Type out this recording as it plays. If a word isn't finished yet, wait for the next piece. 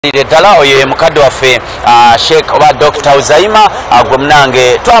Ddala oyo mukadde waffe Sheikh oba Dr. Uzaima gwe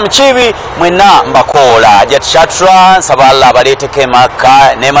munange twamukibi mwenna mbakoola jatishatra nsaba Allah abaleeteko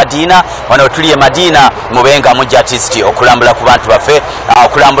Makka ne Madina wano tuli e Madina mubenga mujja artist okulambula ku bantu baffe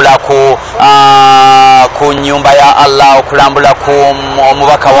okulambula ku nyumba ya Allah okulambula ku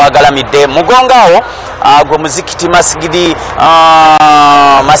omubaka wagalamidde mugongawo gwe muzikiti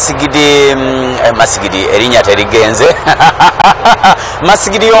masigidi erinnya terigenze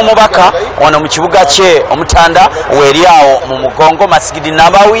masigidi y'omubaka ono mu kibuga kye omutanda weeryawo mu mugongo masigidi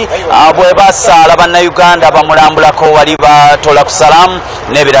nabawi bwe basaala bannayuganda bamulambulako wali batola ku salaamu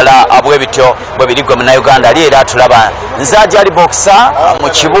n'ebirala bwe bityo bwe biri gwe munnayuganda ali era tulaba nze ajali bokisa mu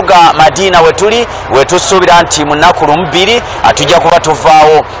kibuga Madina we tusuubira nti mu nnaku lumu bbiri tujja kuba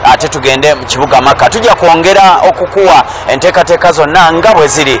tuvaawo ate tugende mu kibuga Makka tujja kwongera okukuwa enteekateeka zonna nga bwe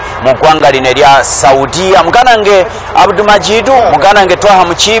ziri mu ggwanga lino erya Saudiya muganange Abdumajidu muganange Twaha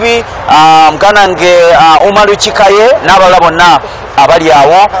Mukibi muganange Umaru Kikaye n'abalala bonna abali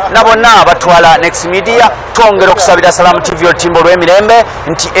awo nabonna batwala Next Media twongera okusabira Salamu TV olutimbo lw'emirembe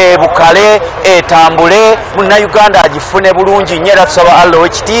nti ebukale etambule munnayuganda agifune bulungi nyera tusaba Allah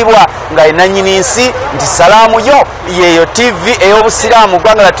w'ekitiibwa nga yenannyini nsi nti Salamu yo yeyo TV ey'obusiraamu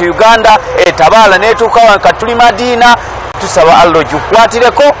ggwanga latu Uganda etabaala n'etuuka ka tuli Madina tusaba Allah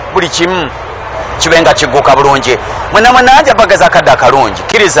gikwatireko buli kimu kibenga kiguka bulungi mwena anja bagaza kadda kalungi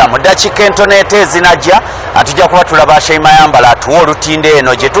kiriza mu dakiika entono ezinajja atujja kuba tulaba Sheima Yambala atuwa olutinde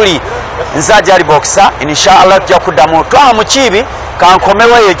eno gye tuli nzaja ali bokisa inshallah tujja kuddamu Twaha Mukibi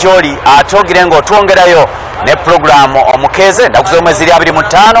kankomeweyo gy'oli atogire ng'otwongerayo ne programu Omukeeze ndakuza omwezi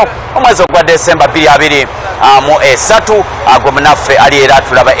 25 omwezi ogwa Desemba 2023 agwo munaffe ali era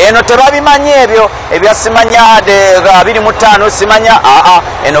tulaba eno tebabimanyi ebyo ebyasimanya de 25 simanya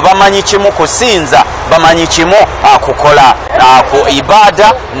eno bamanyi kimu kusinza bamanyi kimu kukola ku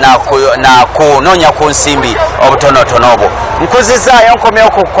ibada na kunoonya ku nsimbi obutonotono obwo nkuzizaayo nkomyewo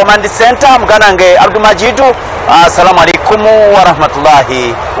ku command center muganange Abdumajidu assalamu alaikum wa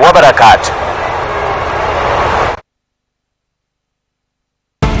rahmatullahi wa barakatuh.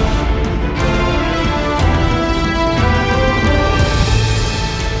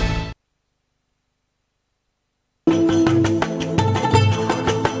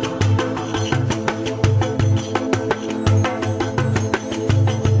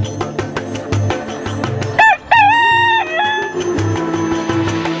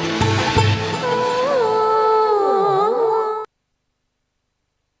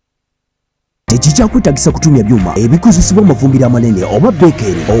 Tekikyakutagisa kutumya byuma ebikozesebwa amafumbiro amanene oba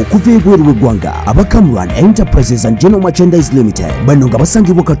bekeri okuva ebweru w'eggwanga aba Cameron Enterprises and General Merchandise Limited bano nga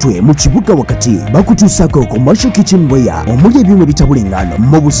basangibwa Katwe mu kibuga wakati bakutuusako commercial kitchenware omuli ebyuma ebitabula engano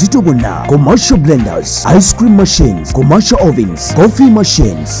mu buzito bwonna commercial blenders, ice cream machines, commercial ovens, coffee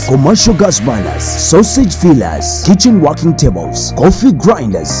machines, commercial gas burners, sausage fillers, kitchen working tables, coffee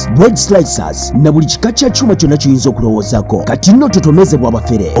grinders, bread slicers na buli kika kya kyuma kyonna kiyinza okulowoozaako kati nno totomezebwa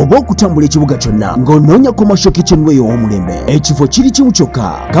abafere oba okutambula ekibuga kyonna ng'onoonya commercial kitchenware ow'omulembe ekifo kiri kimu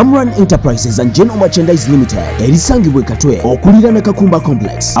kyokka Cameron Enterprises and General Merchandise Limited erisangibwa Katwe okuliraana Kakumba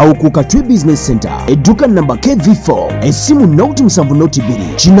Complex awo ku Katwe Business Center edduka namba KV4 essimu Note 702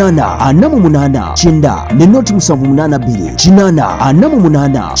 8 48 9 ne Note 782 8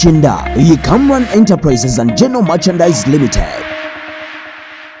 48 9 ye Cameron Enterprises and General Merchandise Limited.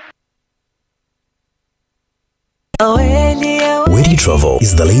 Wedi Travel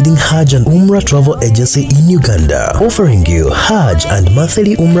is the leading Hajj and Umrah travel agency in Uganda, offering you Hajj and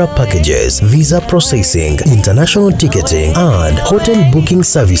monthly Umrah packages, visa processing, international ticketing, and hotel booking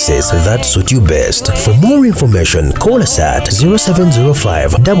services that suit you best. For more information, call us at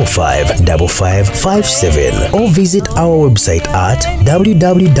 0705 555557 or visit our website at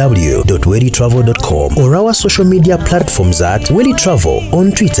www.weditravel.com or our social media platforms at Wedi Travel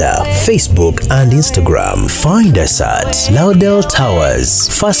on Twitter, Facebook, and Instagram. Find us at Laudel Towers,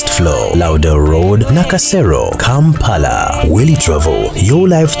 First Floor, Laudel Road, Nakasero, Kampala. Wedi Travel, your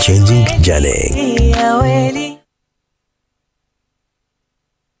life-changing journey.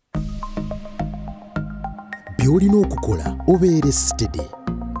 Byolina okukola obeere steady.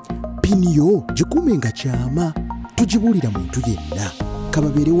 Piniyo gikuume nga kyama tugibulira muntu yenna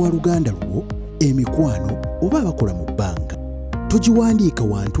kababeere wa luganda lwo emikwano oba abakola mu bbanga tugiwandiika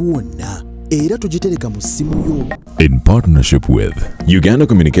wantu wonna era tugitereka mu ssimu yo. In partnership with Uganda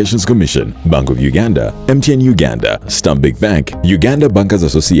Communications Commission, Bank of Uganda, MTN Uganda, Stanbic Bank, Uganda Bankers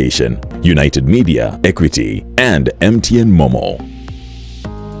Association, United Media, Equity, and MTN Momo.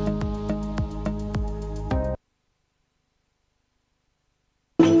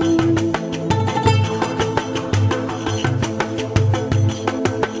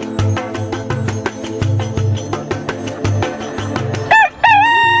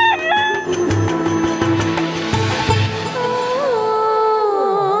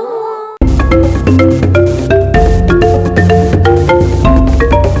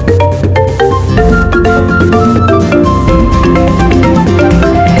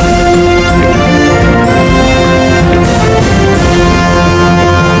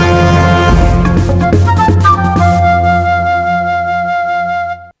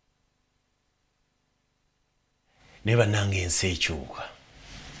 neba nange ensi ekyuka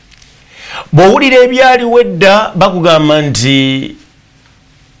bw'owulira ebyaliwo edda bakugamba nti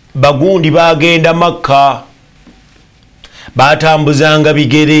bagundi bagenda Makka batambuzanga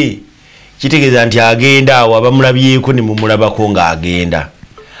bigere kitegeeza nti agenda awo abamulabyeko ne mumulabako ng'agenda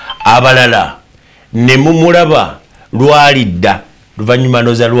abalala ne mumulaba lwalidda luvannyuma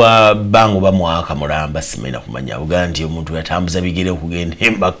ndoza lwa bango bamwaka mulamba simanyi nakumanya buganda nti omuntu yatambuza bigere okugenda e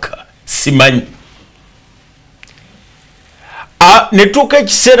Makka simanyi netuuka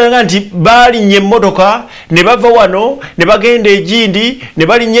ekiseera nga nti balinnya emmotoka ne bava wano ne bagenda egindi ne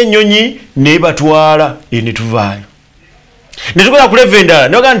balinnya ennyonyi ne batwala ne tuvaayo ne tugenda ku leva endala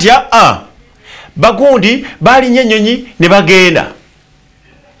ne baga nti bagundi balinnya ennyonyi ne bagenda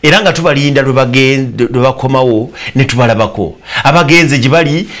era nga tubalinda lwe bakomawo ne tubalabako abagenze gye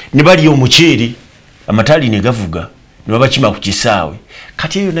bali ne bali omuceeri amataali ne gavuga ne babakima ku kisaawe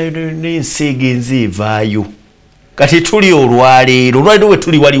kati eyo nayo n'ensi egenze evaayo kati tuli olwaleero we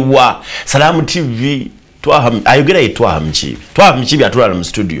tuli waliwa Salamu TV ayogera ye Twaha Mukiibi atulala mu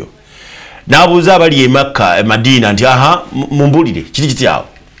studio n'abuuza abali e Makka e Madina nti mumbulire kiti kityawo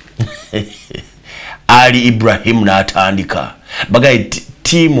Ali Ibrahim n'atandika bagaye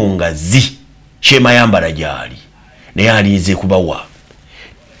tiimu ngazi Shema yambala gyali naye alinze kubawa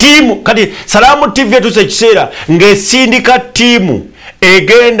tiimu kati Salamu TV etuse ekiseera ng'esindika tiimu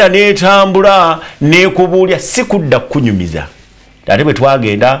egenda netambula nekubuulya sikudda kunyumiza ate bwe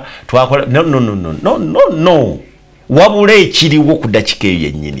twagenda twakola no wabula ekiriwo ku dakika eyo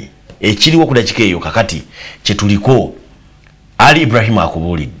yennyini ekiriwo ku dakika eyo kakati kyetuliko Ali Ibrahim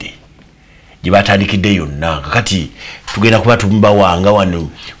akubuulidde gye batandikidde yonna kakati tugenda kuba tumbawanga wano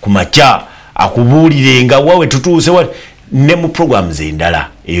ku makya akubuulirenga wawe tutuuse ne mu programs endala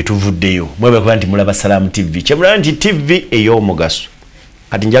eyo tuvuddeyo mwebe kuba nti mulaba Salamu TV kyemulaba nti TV ey'omugaso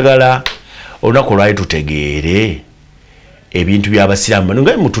kati njagala olunaku lwali tutegeere ebintu by'abasiraamu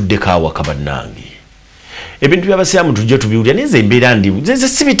nga mutuddeko awaka bannange ebintu by'abasiraamu tujje tubiwulira naye embeera ndi ze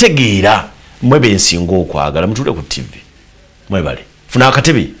sibitegeera mwebe nsinga okwagala mutule ku TV mwebale funa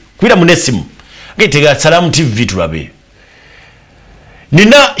akatebe kubira mu nesimu ng'etegeera Salamu TV tulabe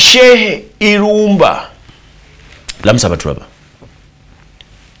nina Shehe Irumba lamusa batulaba.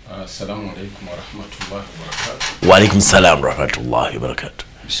 Assalamu alaikum wa rahmatullahi wa barakatuh. Wa alaikum salam wa rahmatullahi wa barakatuh.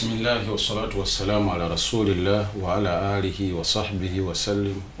 Bismillahi wa salatu wa salamu ala rasulillah wa ala alihi wa sahbihi wa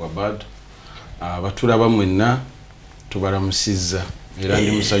sallim wa ba'd. Batulaba mwenna tubalamusizza era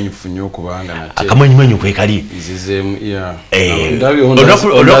ndi musanyufu nnyo kubanga nate akamwenyumwenyu kwekali izizemu ya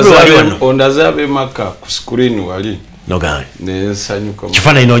ondazabe Makka ku screen wali nogaye ne sanyuka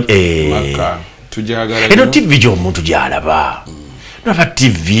kifana ino Makka tujagala eno TV jo omuntu gyalaba naba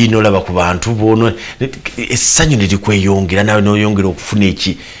TV nolaba ku bantu bono essanyu ne likweyongera nawe noyongera okufuna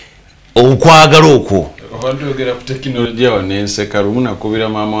eki okwagala okwo abantu yogera ku teknolojia wanenseka lumu nakubira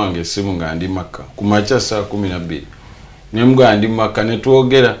maama wange essimu nga ndi Makka ku makya saa 12 ne mbwa ndi Makka ne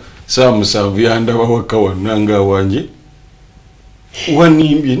twogera saa 7 yandaba waka wannanga wanje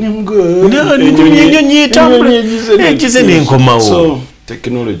wanimbye ne mbwa ekize nenkomawo so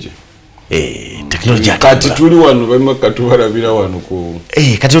technology technology kati tuli wano Makka tubalabira wano ku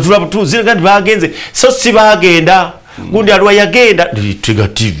kati tuzira kandi bagenze so si bagenda gundi alwa yagenda twiga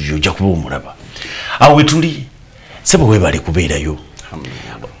TV ojja kuba omulaba awe tuli sebo webale kubeerayo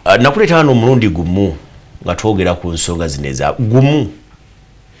nakuleta hano omulundi gumu nga twogera ku nsonga zineza gumu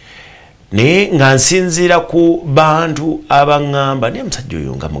ne nga nsinzira ku bantu abangamba ne musajja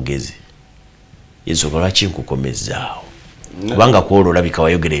oyo nga mugezi ensonga lwaki nkukomezaawo kubanga kwolwo olabika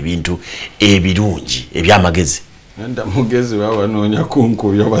wayogera ebintu ebirungi ebyamagezi nda mugezi bawanoonya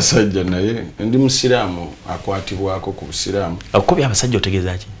kunkubya abasajja naye ndi musiraamu akwatibwako ku busiraamu akukubya abasajja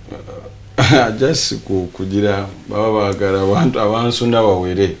otegeeza ki just kugira baba baagala abantu abansunda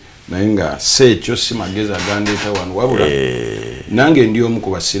bawere naye nga seekyo si magezi agandeeta wano wabula nange ndi omu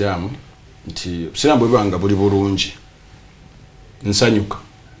ku basiraamu nti obusiraamu bwe bwanga buli bulungi nsanyuka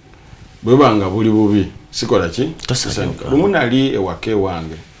bwe bwanga buli bubi sikola ki lumu nali ewaka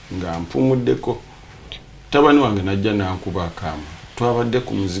ewange nga mpumuddeko tabani wange najja nankuba akaama twabadde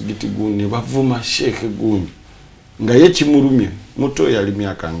ku muzigiti gundi ne bavuma sheeke gundi nga ye kimulumye muto yali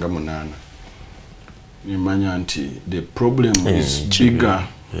myaka nga 8 nimanya nti the problem is bigger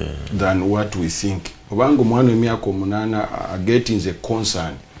than what we think obanga omwana w'emyaka 8 agetinze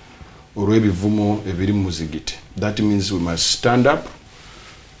concern olw'ebivumo ebiri mu muzigiti that means we must stand up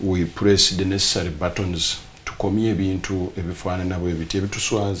we press the necessary buttons tukomye ebintu ebifaanana bwe biti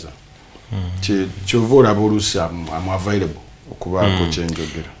ebituswaza kyova olaba oluusi am available okubaako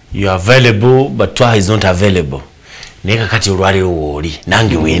kyenjogera you are available but Twaha is not available naye kakati olwaleero wooli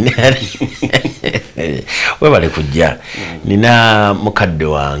nange wene webale kujja nina mukadde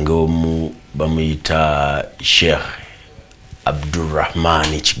wange omu bamuyita Sheikh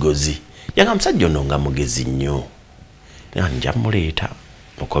Abdurrahman Kigozi yanga musajja ono nga mugezi nnyo nja muleeta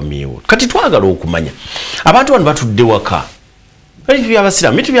mukomyewo kati twagala okumanya abantu bano batudde waka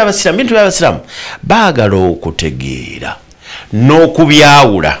bintu by'abasiraamu baagala okutegeera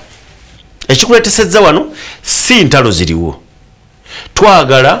n'okubyawula ekikuleetesezza wano si ntalo ziriwo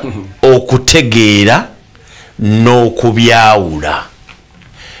twagala okutegeera n'okubyawula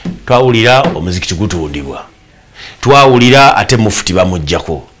twawulira omuzikiti gutundibwa twawulira ate mufuti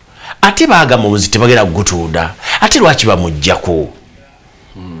bamujjako ate baagamba omuzikiti bagenda gutunda ate lwaki bamujjako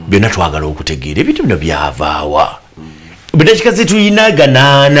byonna twagala okutegeera ebintu bino byavaawa bidakika zetuyina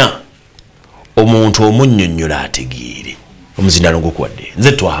ganaana omuntu omunnyonnyola ategeere omuzindalo ngokuwadde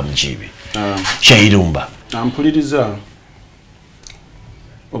nze twahamukiibe Shairumba ampuliriza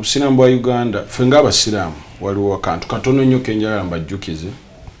obusiraamu bwa Uganda ffe ng'abasiraamu waliwo akantu katono nnyo kenjagala mbajjukize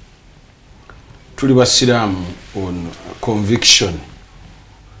tuli basiraamu on conviction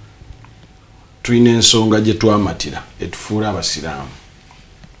tulina ensonga gye twamatira etufuula abasiraamu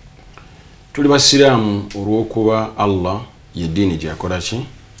tuli basiraamu olw'okuba Allah yeddiini gyakola ki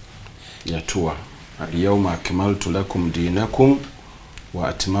yatuwa al-yawma akmaltu lakum dinakum wa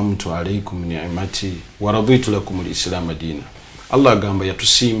atmamtu alaykum ni'mati wa raditu lakum al-islam diina Allah agamba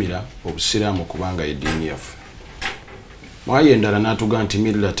yatusiimira obusiraamu kubanga yeddiini yaffe mwaye endala n'atuga nti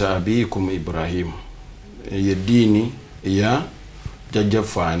millata abiikum Ibrahim yeddiini ya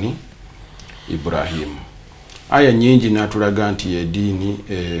jajjaffaani Ibrahim aya nyingi n'atulaga nti yeddiini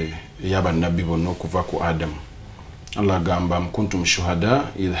y'abannabbi bonna okuva ku Adamu Allah agamba kuntum shuhada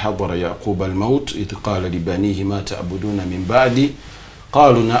idh hadara yaquba al-maut idh qala li banihi ma ta'buduna min ba'di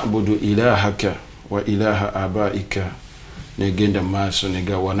qalu na'budu ilahaka wa ilaha abaika negenda maaso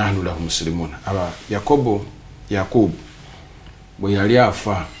nega wa nahnu lahu muslimun aba Yakub bwe yali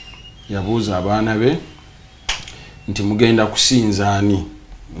afa yabuuza abaana be nti mugenda kusinza ani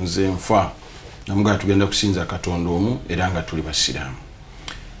nze nfa namuga tugenda kusinza Katonda omu era nga tuli basiraamu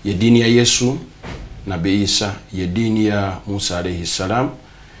yeddiini ya Yesu Nabi Isa yeddiini ya Musa alayhi salam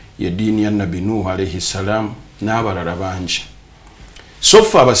yeddiini ya Nabi Nuh alayhi salam n'abalala bangi so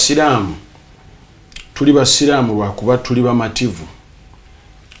ffe abasiraamu tuli basiraamu lwakuba tuli bamativu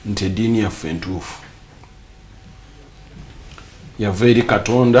nti eddiini yaffe entuufu yava eri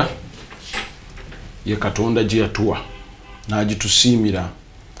Katonda ye Katonda gye yatuwa n'agitusiimira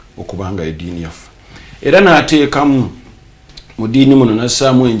okubanga eddiini yaffe era n'ateekamu mu ddiini muno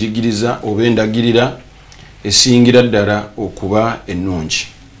nassaamu enjigiriza oba endagirira esingira ddala okuba ennungi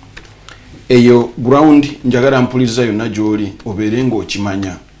eyo ground njagala mpuliriza yonna gy'oli obeere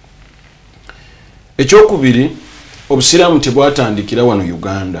ng'okimanya ekyokubiri obusiraamu tebwatandikira wano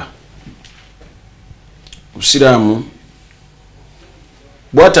Uganda obusiraamu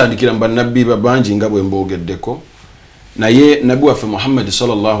bwatandikira bannabbi bangi nga bwe mboogeddeko naye nabbi waffe Muhammad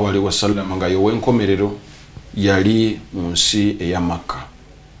sallallahu alaihi wasallam nga yowenkomerero yali mu nsi eya Makka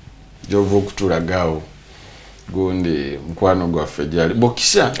gy'ova okutulagaawo gundi mukwano gwaffe gyali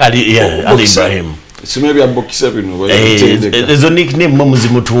bokisa Ali Ibrahim sime bya bokisa bino ezo nickname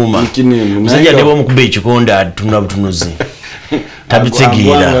muzimutuuma musajja ne bomukuba ekikonda tunula butunuzi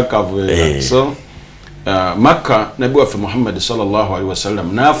tabitegeera so Makka nabbi waffe Muhammad sallallahu alaihi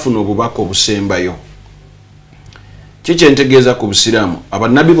wasallam n'afuna obubaka obusembayo kikyentegeeza ku busiraamu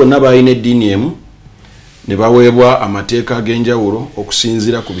abannabbi bonna balina eddiini emu ne baweebwa amateeka ag'enjawulo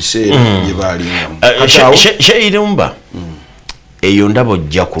okusinziira ku biseera bye baalingamu Shairumba eyo ndabo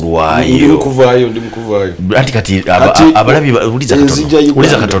ojja kulwayo ndimukuvaayo anti kati abalabi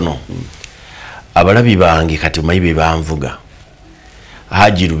uliza katono abalabi bange kati omanyi be banvuga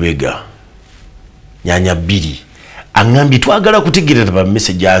Haji Lubega nyanya bbiri aŋŋambye twagala kutegeera ba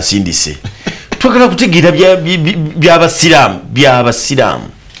message ansindise twagala kutegeera by'abasiraamu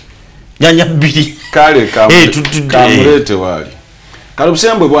nyanya bbiri kale kamulete wali kale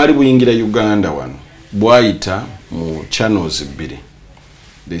obusiraamu bwe bwali buyingira Uganda wano bwayita mu channels bbiri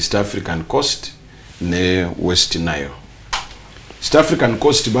the East African Coast ne West Nile East African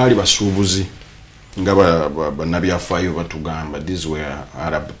Coast baali basuubuzi nga bannabyafaayo batugamba these were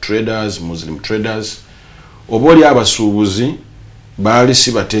Arab traders Muslim traders oba oli abasuubuzi baali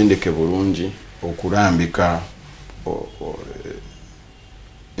si batendeke bulungi okulambika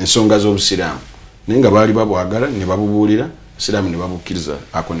ensonga z'obusiraamu naye nga baali babwagala ne babubuulira obusiraamu ne babukkiriza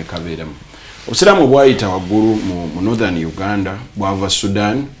ako ne kabeeramu obusiraamu bwayita waggulu mu northern Uganda bwava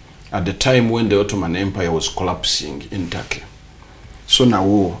Sudan at the time when the Ottoman Empire was collapsing in Turkey so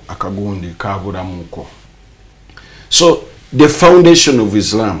nawo akagundi kabulamuko so the foundation of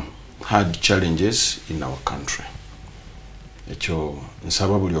Islam had challenges in our country. Ekyo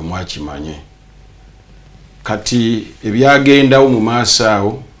nsaba buli omu akimanye. Kati ebyagendawo mu maaso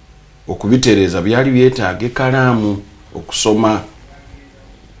awo okubitereeza byali byetaaga ekkalaamu okusoma.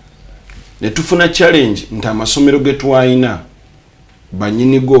 Ne tufuna challenge nti amasomero ge twalina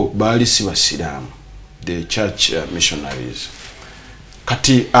banyinigo baali si basiraamu, the church missionaries.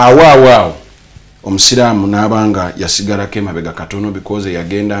 Kati awo omusiraamu n'abanga yasigalako emabega katono because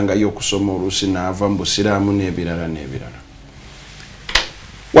yagendangayo okusoma oluusi n'ava mu busiraamu n'ebirala.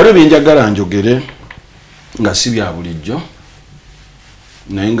 Waliwo byenjagala njogere nga si bya bulijjo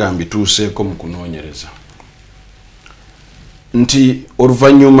naye nga mbituuseeko mu kunoonyereza nti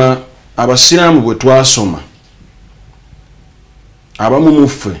oluvannyuma abasiraamu bwe twasoma abamu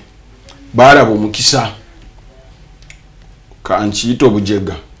muffe baalaba omukisa kankiyita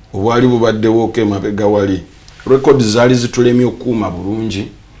obujega obwali bubaddewooko emabega wali. Records zaali zitulemye okukuuma bulungi,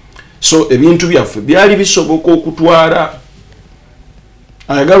 so ebintu byaffe byali bisoboka okutwala.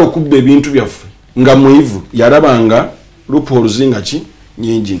 Ayagala okubba ebintu byaffe nga muivu yalabanga loopholes nga ki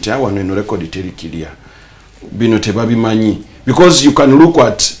nyingi nti wano eno record terikirya bino tebabimanyi, because you can look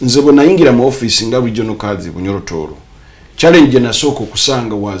at nze bwe nayingira mu office nga regional cards Bunyorotooro. Challenge nasooka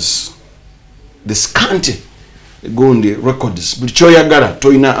okusanga was the scanty gundi records. Buli kyoyagala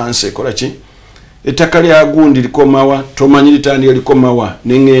toyina answer ekola ki, ettaka lya gundi likomawa, tomanyi litandika likomawa,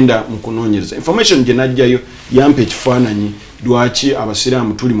 nengenda mu kunoonyereza. Information gye najjayo yampa ekifaananyi lwaki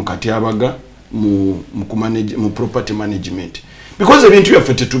abasiraamu tuli mu katyabaga mu property management, because ebintu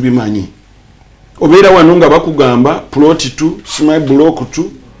byaffe tetubimanyi. Obeera wano nga bakugamba plot 2 small block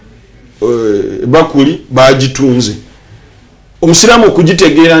 2 bakuli bagitunze. Omusiraamu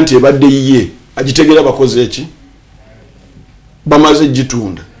okugitegeera nti ebadde yiye agitegeera bakoze eki, bamaze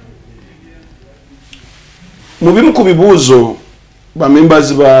gitunda. Mu bimu ku bibuuzo ba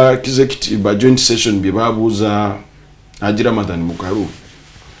members ba executive ba joint session bye babuuza Haji Ramadan Mugaru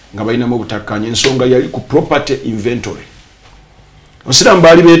nga balinamu obutakkanya ensonga yali ku property inventory. Abasiraamu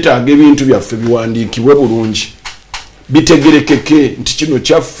baali beetaaga ebintu byaffe biwandiikibwe bulungi bitegerekeke nti kino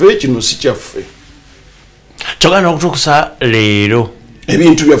kyaffe kino si kyaffe. Kyogana okutuusa leero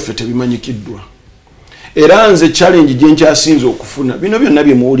ebintu byaffe tebimanyikiddwa. Era nze challenge gye nkyasinze okufuna bino byonna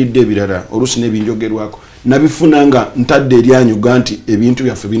bye muwulidde ebirala oluusi n'ebinjogerwako nabifuna nga ntadde eryanyu nti ebintu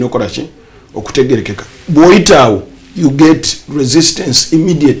byaffe binokola ki okutegerekeka. Bw'oyitaawo you get resistance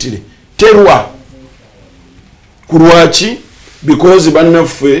immediately. Terwa kulwaki because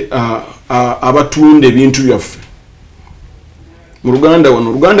bannaffe abatunda ebintu byaffe mu Luganda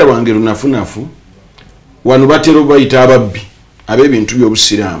wano, Luganda lwange lunafunafu wano batero bayita ababbi ab'ebintu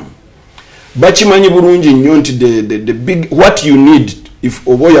by'obusiraamu. Bakimanyi bulungi nnyo nti the big what you need if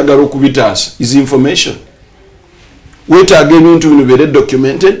oba oyagala okubitaasa is information. Weetaaga ebintu bino bibeere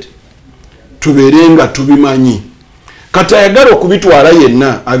documented, tubeere nga tubimanyi. Kati ayagala okubitwala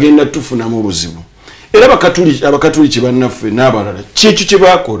yenna agenda tufunamu obuzibu. Era abakatuliki bannaffe n'abalala kyekyo kye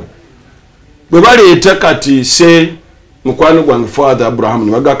baakola bwe baleeta kati se mukwano gwange Father Abraham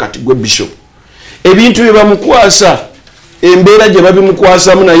ne bagaa kati gwe bishop ebintu bye bamukwasa embeera gye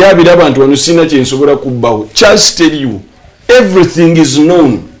babimukwasamu naye abiraba nti wano sina kye nsobola kubbawo. Just tell you everything is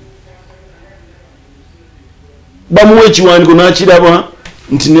known. Bamuwa ekiwandiiko n'akiraba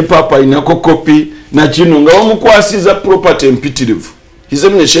nti ne papa inako kopi nakino nga bamukwasiza property empitirivu. His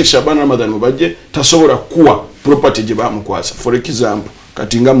Eminence Sheikh Shaban Ramadan Mubajje tasobola kuwa property gye bamukwasa. For example,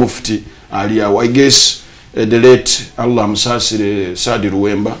 kati nga mufti ali awo, I guess the late Allah Musasire Sadi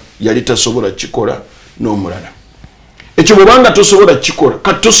Ruwemba yali tasobola kikola n'omulala. Ekyo bwebanga tosobola kikola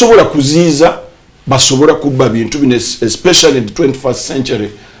kati tosobola kuziiza basobola kubba bintu bino, especially in the 21st century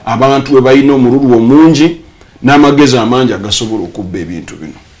abantu we balina omululu omungi n'amagezi amangi agasobola okubba ebintu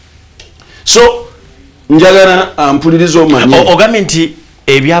bino. So njagala ampuliriza omanye ogambye nti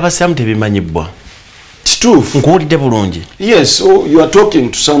ebyabasiraamu tebimanyibwa. Kituufu. Nkuwulidde bulungi. Yes, so you are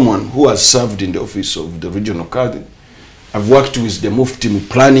talking to someone who has served in the office of the regional Qadi. I've worked with the Mufti in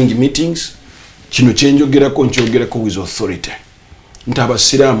planning meetings. Kino kyenjogerako nkyogerako with authority. Nti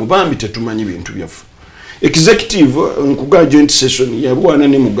abasiraamu bambi tetumanyi bintu byaffe. Executive nkuga joint session yalwana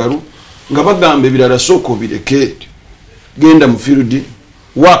ne Mugaru nga bagamba ebirala sooka obireke, genda mu field,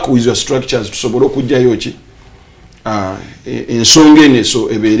 work with your structures tusobole okujjayo ki ensonga eneso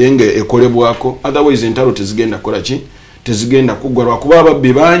ebeerenge ekolebwako, otherwise entalo tezigenda kola ki tezigenda kuggwa lwakuba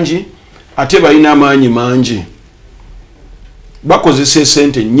ababbi bangi ate balina amaanyi mangi bakozesa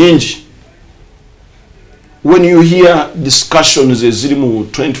esente nyingi. When you hear discussions eziri mu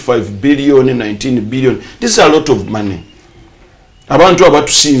 25 billion 19 billion, this is a lot of money. Abantu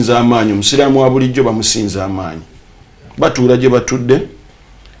abatusinza amaanyi, omusiraamu wa bulijjo bamusinza amaanyi, batuula gye batudde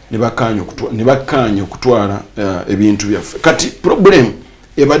ne bakkaanya okutwala ebintu byaffe kati problem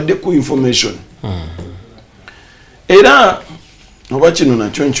ebadde ku information era oba kino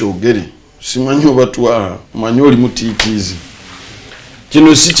nakyo nkyogere simanyi oba manyi oli mutiitiizi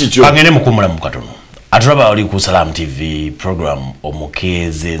kino si kikyo kangene mukumula mu katono atulaba oli ku Salam TV program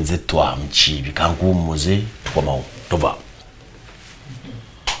Omukeeze nze twamukibi kankuumuze tukomawo tova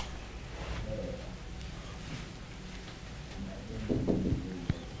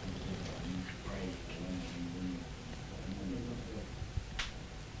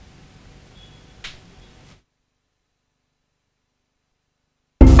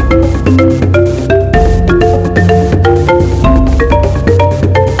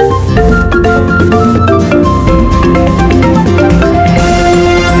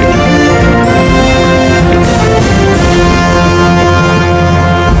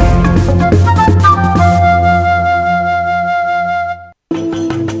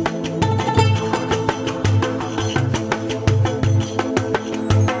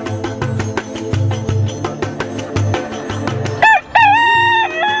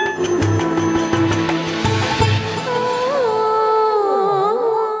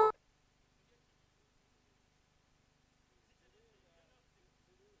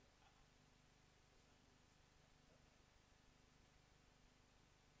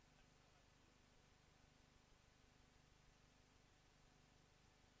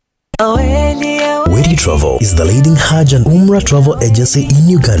Wedi Travel is the leading Hajj and Umrah travel agency in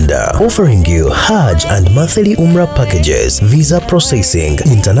Uganda, offering you Hajj and monthly Umrah packages, visa processing,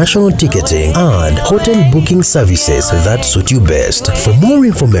 international ticketing, and hotel booking services that suit you best. For more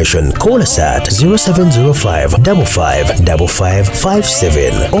information, call us at 0705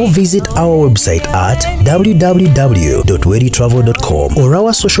 555557 or visit our website at www.weditravel.com or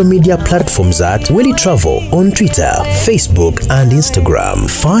our social media platforms at Wedi Travel on Twitter, Facebook, and Instagram.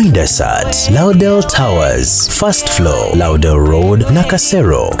 Find us at Laudel Towers, First Floor, Laudel Road,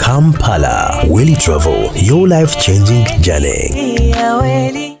 Nakasero, Kampala. Wedi Travel, your life-changing journey.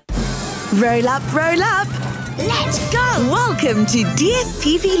 Roll up, roll up. Let's go. Welcome to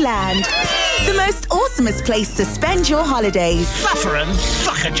DSTV Land, the most awesomest place to spend your holidays. Suffer and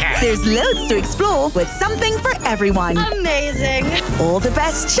suck a cat. There's loads to explore with something for everyone. Amazing. All the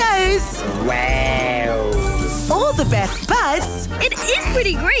best shows. Wow. All the best buds. It is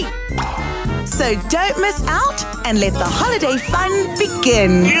pretty great. So don't miss out and let the holiday fun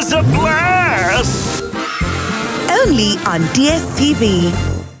begin. It's a blast. Only on DSTV.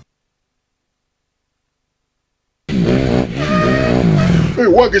 Hey,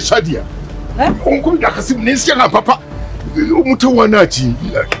 wage Shadia. Onkola akasimu nensi nga papa. Omutawana ki?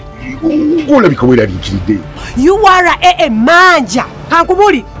 Ngola bikawera likiride. Yuwara manja.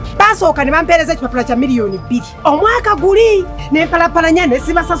 Kankubuli. Basooka ne bampeereza ekipapula kya miliyoni 2 omwaka guli n'empalapalanya ne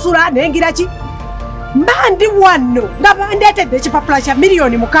sibasasula n'engira ki mbandi wano nga bandeetedde ekipapula kya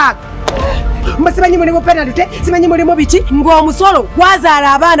miliyoni 6 simanyi mulimu penalite simanyi mulimu biki ng'omusolo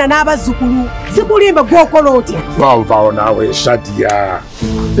gwazaala abaana n'abazzukulu sikulimba gwokola otya vaawo naawe Shadia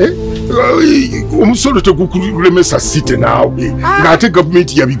omusolo tegukulemesa site naawe ng'ate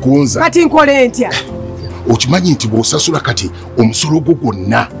gavumenti yabigonza kati nkole ntya okimanyi nti bw'osasula kati omusolo gwo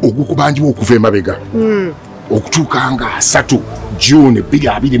gwonna ogukubanjibwa okuva emabega okutuuka nga 3 June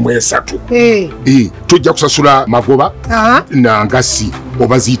 2023 tojja kusasula magoba na ngasi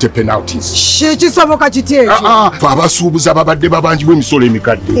oba ziyite penalties kisoboka kiti ekyo fe abasuubuza babadde babanjibwa emisolo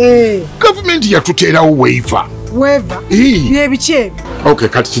emikadde gavumenti yatuteerawo waiver byebiki ebyo okay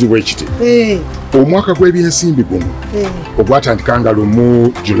kati kiriwo ekiti omwaka gw'ebyensimbi guno ogwatandika nga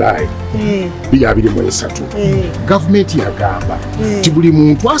lumu July 2023 gavumenti yagamba nti buli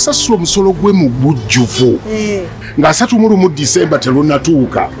muntu asasula omusolo gwe mu bujjuvu nga 31 December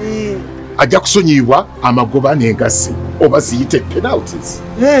terunatuuka ajja kusonyiyibwa amagoba n'engassi oba ziyite penalties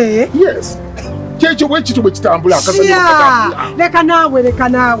yes kyekyo bwe kiti bwe kitambula akazanyo katambula leka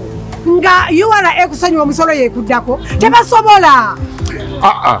naawe nga yuwala ekusonyiwa omusolo yekuddako tebasobola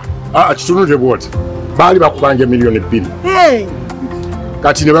kitunudde bwoti baali bakubanja miliyoni 2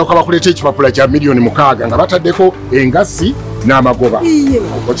 kati ne bakola bakuleeta ekipapula kya miliyoni 6 nga bataddeko engassi n'amagoba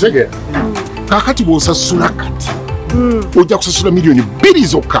okitegera kakati bw'osasula kati ojja kusasula miliyoni 2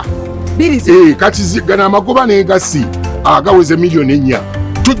 zokka kati zigana amagoba n'engassi agaweze miliyoni 4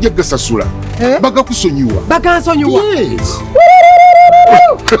 tojja gasasula bagakusonyiwa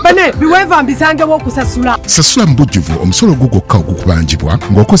bane biweeva mbisangewo okusasula sasula mu bujjuvu omusolo gwo gwokka ogukubanjibwa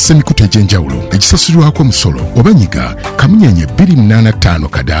ng'okozesa emikutu egy'enjawulo ekisasulirwako omusolo oba nyiga kamunyenye 285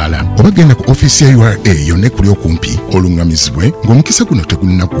 kadaala oba genda ku ofiisi ya URA yonna ekuli okumpi oluŋŋamizibwe ng'omukisa guno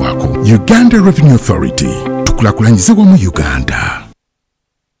tegunnaggwako. Uganda Revenue Authority, tukulaakulanyize wamu Uganda.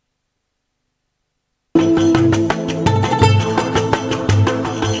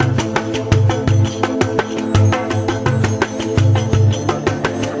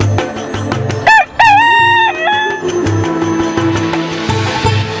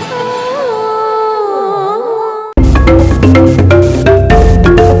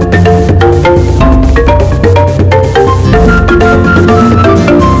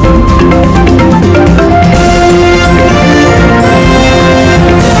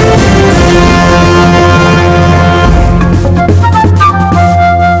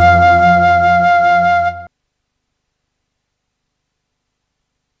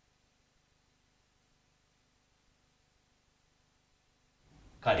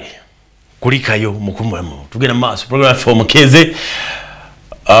 kale kulikayo mukumwemu tugenda maaso program for Omukeeze.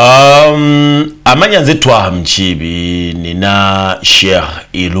 Amanya nze twaha mchibi nina Sheikh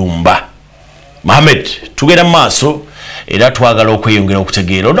Ilumba Mohamed tugenda maaso era twagala okweyongera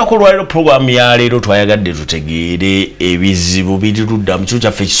okutegeera olunaku olwaliro program ya leero twayagadde tutegeere ebizibu birirudda mu kirundi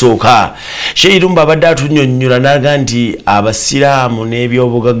kyaffe ekisooka. Sheikh Ilumba abadde atunnyonnyola n'aga nti abasiraamu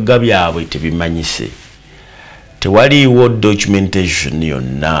n'ebyobugagga byabwe tebimanyise, tewaliiwo documentation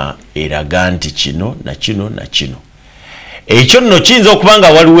yonna eraga nti kino na kino na kino. Ekyo nno kiyinza okuba nga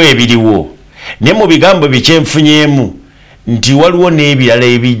waliwo ebiriwo naye mu bigambo bikyenfunyeemu nti waliwo n'ebirala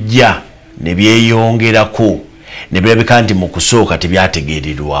ebijja ne byeyongerako ne birabika nti mu kusooka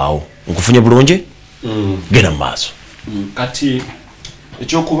tebyategeererwawo. Nkufunye bulungi? Genda mu maaso. Kati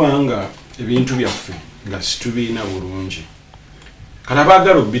ekyokubanga ebintu byaffe nga situbiina bulungi kati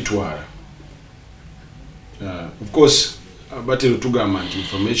abaagala obbitwala. Of course, batero tugamba nti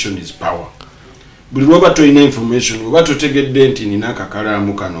information is power. Buli lwoba tolina information, oba totegedde nti nina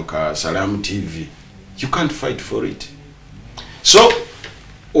akakalaamu kano ka Salamu TV, you can't fight for it. So,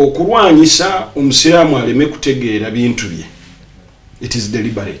 okulwanyisa omusiraamu aleme kutegeera bintu bye, it is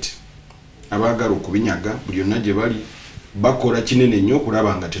deliberate. Abaagala okubinyaga buli yonna gye bali bakola kinene nnyo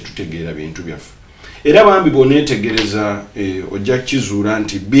okulaba nga tetutegeera bintu byaffe. Era bambi boneetegereza ojja kizuula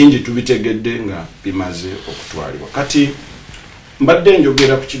nti bingi tubitegedde nga bimaze okutwalibwa. Kati mbadde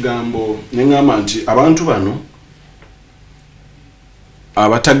njogera ku kigambo neŋŋamba nti abantu bano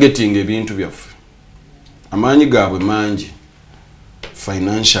abatagetinga ebintu byaffe amaanyi gaabwe mangi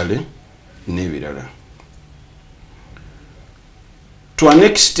financially n'ebirala. To an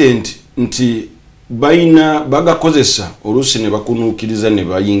extent nti bagakozesa oluusi ne bakunuukiriza ne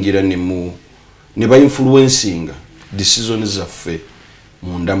bayingira ne ba-influencinga decisions zaffe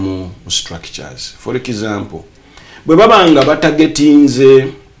munda mu structures. For example, bwe babanga batagetinze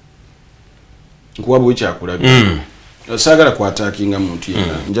nkuwa bwe kyakulabira. Saagala kwataakinga muntu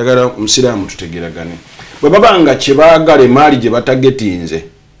yenna. Njagala omusiraamu tutegeragane. Bwe babanga kye baagala emaali gye batagetinze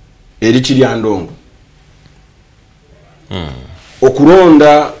eri Kiryandongo.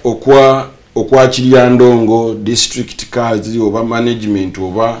 Okulonda okwa Kiryandongo district kazi oba management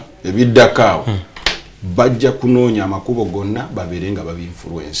oba ebiddakaawo bajja kunoonya amakubo gonna babeere nga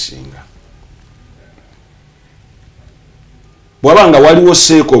babi-influencinga. Bwabanga waliwo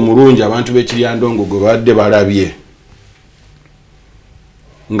seeko omulungi abantu b'Ekiryandongo gwe badde balabye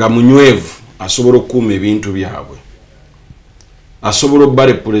nga munywevu asobola okukuuma ebintu byabwe, asobola obba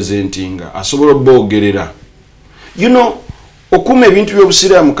representinga, asobola obba ogerera. You know, okuuma ebintu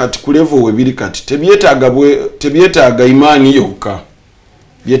by'obusiraamu kati ku level we biri kati tebyetaaga imaani yokka,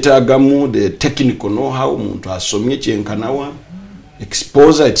 byetaagamu the technical know-how, muntu asomye kyenkanawa,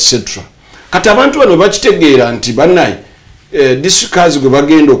 exposure etc. Kati abantu bano bakitegeera nti bannaye disikazi gwe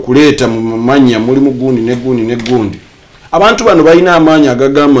bagenda okuleeta mu mannya mulimu gundi ne gundi ne gundi. Abantu bano balina amaanyi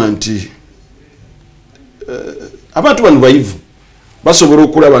agagamba nti abantu bano bayivu basobola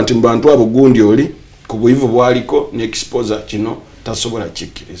okulaba nti mu bantu abo gundi oli ku buyivu bwaliko ne exposure kino tasobola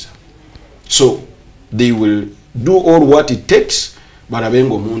kikkiriza. So they will do all what it takes balabe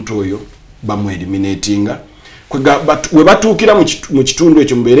ng'omuntu oyo bamu-eliminatinga. We batuukira mu kitundu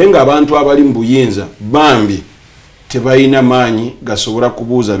ekyo mubeere nga abantu abali mu buyinza bambi tebalina maanyi gasobola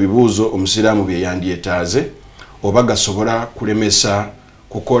kubuuza bibuuzo omusiraamu bye yandyetaaze oba gasobola kulemesa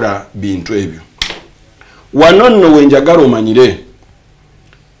kukola bintu ebyo. Wano nno we njagala omanyire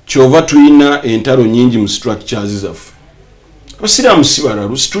kyova tulina entalo nyingi mu structures zaffe. Abasiraamu si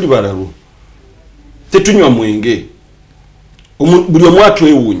balalu, situli balalu, tetunywa mwenge. Buli omu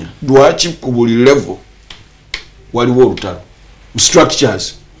atwewuunya lwaki ku buli level waliwo olutalo mu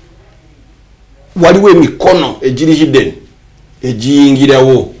structures. Waliwo emikono egiri hidden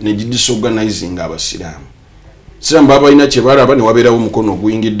egiyingirawo ne disorganizing abasiraamu. Siraamu baba balina kye balaba ne wabeerawo omukono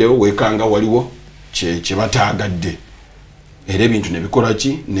oguyingiddewo weekanga waliwo kye bataagadde. Era ebintu ne bikola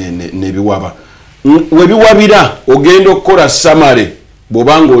ki ne biwaba. We biwabira ogenda okukola samare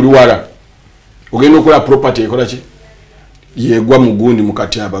bw'obanga oli wala. Ogenda okukola property ekola ki? Yegwa mu gundi mu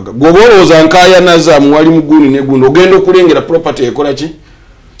katyabaga. Gwoba olowooza nkaayana zaamu wali mu gundi ne gundi ogenda okulengera property ekola ki?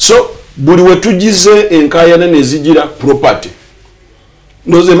 So buli we tugize enkaayana ne zigira property.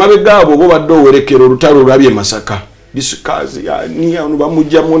 Ndoze mabega abo bo badde owerekera olutalo olwabye Masaka. Disikazi ani anu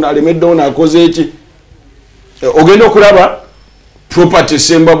bamujjamu n'alemeddewo n'akoze eki? Ogenda okulaba property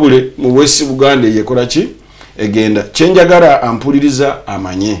Sembabule mu West Buganda yekola ki? Egenda. Kyenjagala ampuliriza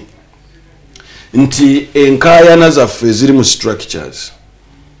amanye nti enkaayana zaffe ziri mu structures.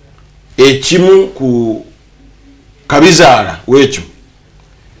 Ekimu ku kabizaala wekyo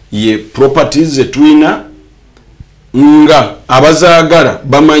ye properties zetwina nga abazaagala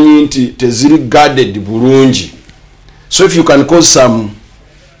bamanyi nti teziri guarded bulungi. So if you can cause some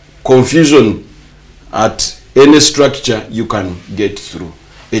confusion at any structure, you can get through.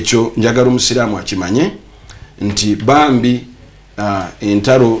 Ekyo njagala omusiraamu akimanye nti bambi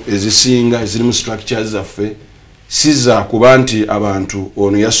entalo ezisinga eziri mu structures zaffe siza kuba nti abantu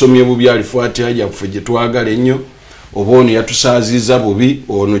ono yasomye bubi alifu ati ajaffe gye twagala ennyo oba ono yatusaaziza bubi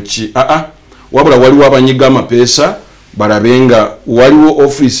ono ki wabula waliwo abanyiga amapeesa balabe nga waliwo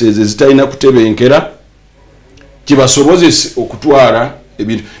offices ezitalina kutebenkera kibasobozese okutwala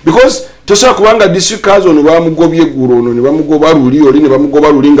ebintu because tosobola kubanga district council ono bamugobye eggulo ono ne bamugoba luli oli ne bamugoba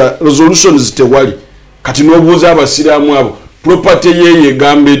luli nga resolutions tewali kati n'obuuza abasiraamu abo property ye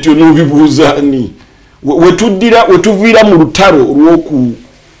egamba etyo n'obibuuzaani wetuviira mu lutalo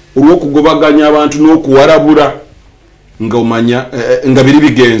olw'okugobaganya abantu n'okuwalabula nga omanya nga biri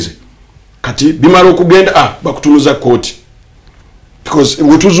bigenze kati bimala okugenda bakutunuza kooti because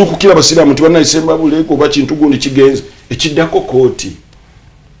wetuzuukukira abasiraamu nti bannaisemba buleeko oba kintu gundi kigenze ekiddako kooti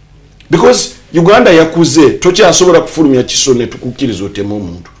because Uganda yakuze tokyasobola kufulumya kiso ne tukukkiriza otema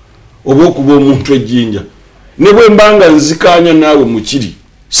omuntu oba okuba omuntu ejjinja ne bwe mbanga nzikaanya naawe mukiri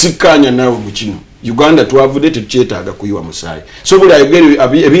sikkaanya naawe mu kino Uganda twavudde tetukyetaaga kuyiwa musaayi so buli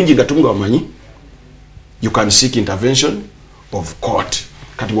ayogere ebingi nga tumugamanyi you can seek intervention of court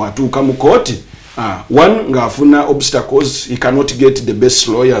kati watuuka mu court one ngafuna obstacles he cannot get the best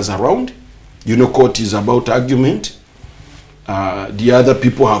lawyers around you know court is about argument the other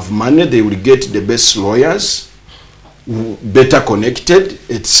people have money they will get the best lawyers better connected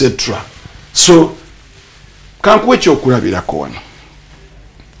etc so kankuwe ekyokulabirako wano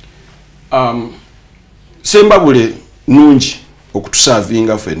sembabule nungi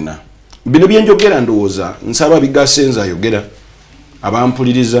okutusaavinga ffenna bino byenjogera ndowooza nsaba bigasenza ayogera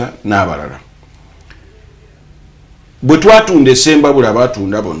abampuliriza n'abalala bwe twatunda esembabule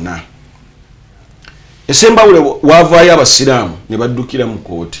abatunda bonna esembabule wavaayo abasiraamu ne baddukira mu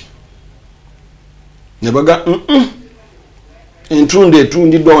kooti ne baga entunda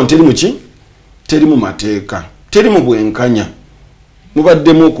etundiddwawo teri muki teri mu mateeka teri mu bwenkanya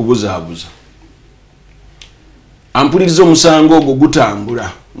mubaddemu okubuzaabuza ampuliriza omusango ogwo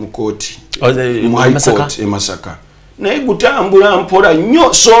gutambula mu kooti mu high court e Masaka naye gutambula mpola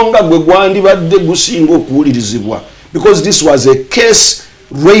nnyo songa gwe gwandibadde gusinga okuwulirizibwa because this was a case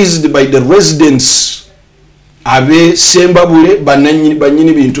raised by the residents abe sembabule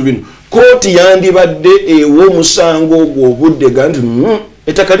banyini bintu bino kooti yandibadde ewo omusango ogwo obudde ganti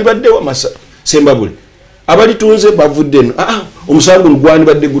ettaka libaddewo sembabule abalitunze bavudde eno omusango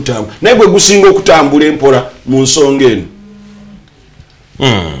gwandibadde gutambula naye gwe gusinga okutambula empola mu nsonga eno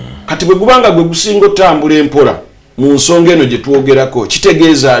kati bwe gubanga gwe gusinga okutambula empola mu nsonga eno gye twogerako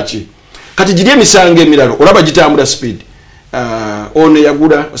kitegeeza ki kati giri emisango emirala olaba gitambula speed ono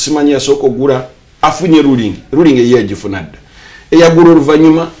yagula simanyi yasooka ogula afunye ruling ye yagifuna dda eyagula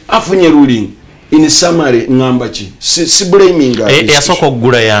oluvannyuma afunye ruling in summary ngamba ki si blaming eyasooka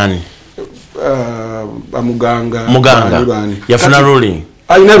okugula yani amuganga yafuna ruling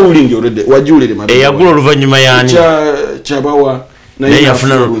alina ruling already wajulire mabega eyagula oluvannyuma yani kyabawa naye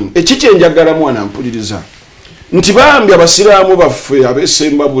yafuna ruling ekikyenjagala mwana mpuliriza nti bambi abasiraamu baffe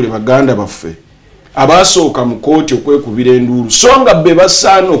abesembabule baganda baffe abasooka mu kooti okwekubira enduulu songa be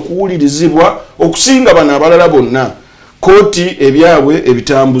basaana okuwulirizibwa okusinga bano abalala bonna kooti ebyabwe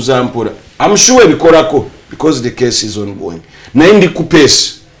ebitambuza mpola I'm sure ebikolako because the case is ongoing naye ndi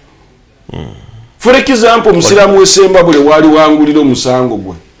kupeesi for example musiraamu w'esembabule wali wangulira omusango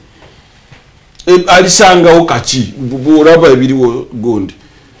gwe alisangawo kaki bw'olaba ebiriwo gundi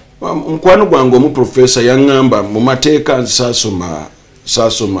mukwano gwange omu professor yaŋŋamba mu mateeka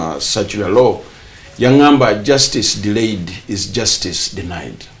saasoma secular law yaŋŋamba justice delayed is justice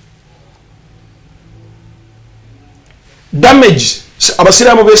denied. Damage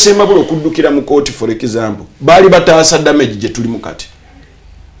abasiraamu b'esembabule okuddukira mu kooti for example baali bataasa damage gye tuli mu kati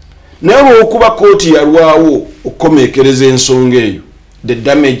naye olw'okuba kooti yalwawo okukomeekereza ensonga eyo the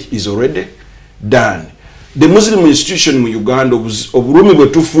damage is already done. The Muslim institution mu Uganda obulumi bwe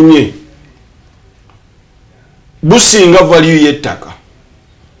tufunye businga value y'ettaka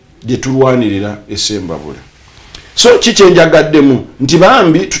gye tulwanirira esembabule. So kikyenjagaddemu nti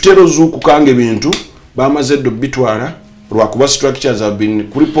bambi tutera ozuukukanga ebintu bamaze ddo bitwala lwakuba structures have been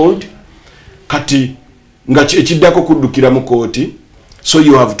crippled kati nga ekiddako kuddukira mu kooti so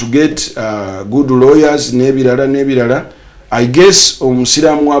you have to get good lawyers n'ebirala. I guess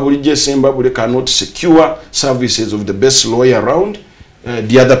omusiraamu wa bulijjo esembabule cannot secure services of the best lawyer around.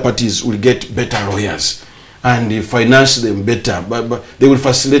 The other parties will get better lawyers and finance them better, but they will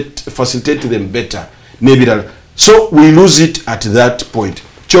facilitate them better. Nebirala So we lose it at that point.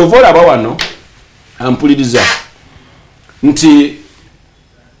 Chovola abawano ampuliriza nti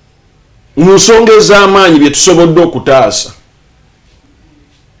musonge z'amaanyi bye tusobodde okutaasa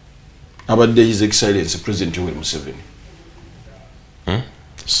abadde His Excellency President Yoweri Museveni.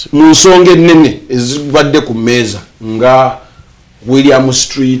 Musonge nnene ezibadde ku mmeeza nga William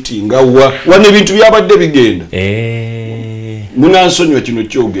Street nga wane ebintu byabadde bigenda. Munansonyiwa kino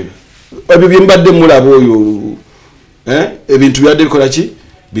kyogera. Ebyo bye mbadde mulaba oyo ebintu byadde bikola ki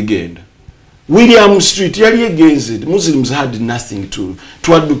bigenda. William Street yali egenze. Muslims had nothing to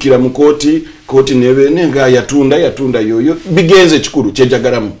twaddukira mu kooti nenga yatunda yoyo bigenze kikulu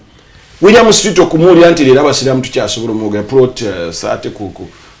kyejagalamu. William Street okumuulira nti leero abasiraamu tukyasobola omwogera plot sate ku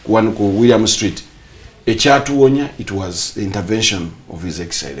William Street. Ekyatuwonya, it was the intervention of His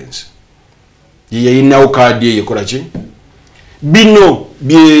Excellency. Yeyinawo kaadi ye yekola ki? Bino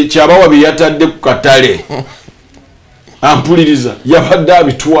bye kyabawa bye yatadde ku katale. Ampuliriza yabadde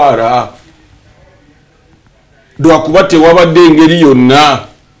abitwala. Lwakuba tewabadde engeri yonna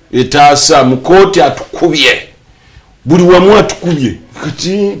etaasa mu kooti atukubye. Buli wamu atukubye.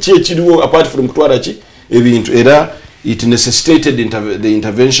 Kati kyekiriwo apart from kutwala ki ebintu era it necessitated the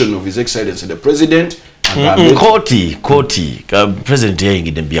intervention of His Excellency the President. Court. President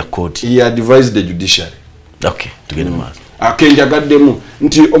yayingidde mbya court. He advised the judiciary. Okay, tugende maaso. Akenjagaddemu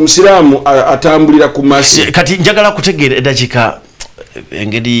nti omusiraamu atambulira ku masi. Kati njagala kutegeera edakika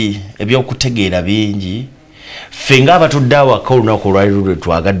engeri ebyokutegeera bingi. Fenga abatudde awaka olunaku olwaliro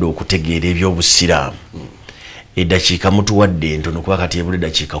twagadde okutegeera ebyobusiraamu. Edakika mutuwadde ntono kuba kati ebule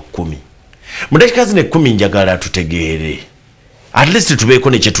dakika 10. Mu dakika zino 10 njagala tutegeere. At least tubeeko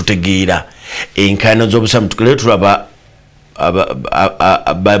ne kye tutegeera. Enkayano z'obusiraamu tukole tulaba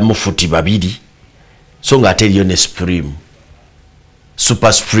mufuti babiri. So nga ate eriyo ne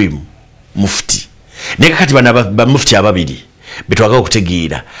super supreme mufti. Naye kati bano mufuti ababiri betwaga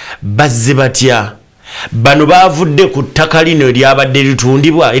okutegeera bazze batya. Bano bavudde ku ttaka lino eryabadde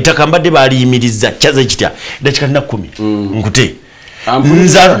litundibwa ettaka mbadde baliyimiriza kyaze kitya dakika 10 nkute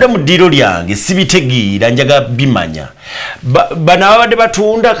nzaludde mu ddiiro lyange sibitegeera njaga bimanya bano ababadde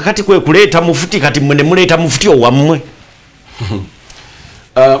batunda kakati kwe kuleeta mufuti kati mwene muleeta mufuti owammwe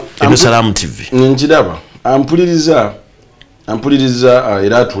eno Salaamu TV nkiraba ampuliriza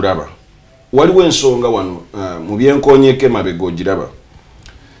era atulaba waliwo ensonga wano mu byenkonyeeko emabega ogiraba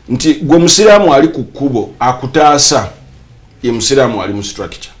nti gwe musiraamu ali ku kkubo akutaasa ye musiraamu ali mu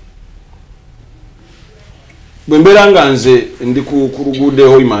structure. Bwe mbeera nga nze ndi ku luguudo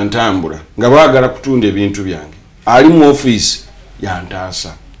ehoima ntambula nga baagala kutunda ebintu byange ali mu office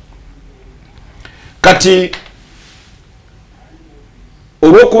yantaasa. Kati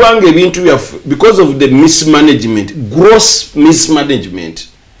olw'okubanga ebintu byaffe because of the mismanagement, gross mismanagement,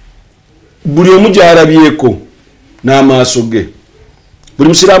 buli omu gy'alabyeko n'amaaso ge. Buli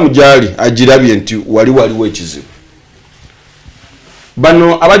musiraamu gyali agirabye nti waliwo ekizibu.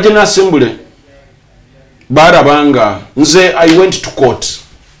 Bano aba General Assembly barabanga nze I went to court.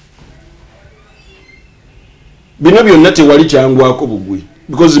 Bino byonna tewali kyangwako bugwi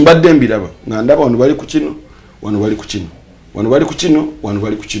because mbadde mbiraba nga ndaba wano bali ku kino wano bali ku kino wano bali ku kino wano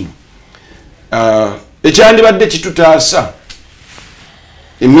bali ku kino. Ekyandibadde kitutaasa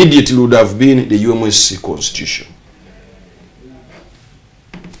immediately would have been the UMSC constitution.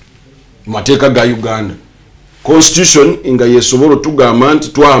 Mateeka ga Uganda constitution nga yesobola tugamba nti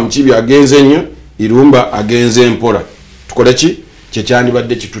twamuki byagenze nnyo irumba agenze empola tukola ki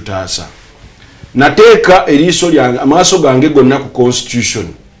kyekyandibadde kitutaasa. Nateeka eriiso lyange amaaso gange gonna ku constitution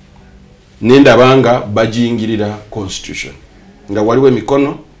nendabanga bajingirira constitution nga waliwo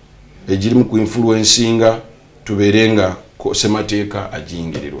emikono egirimu ku influencinga tubeerenga semateeka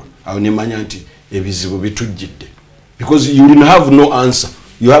ajingirirwa. Awo nemanya nti ebizibu bitujjidde because you will have no answer,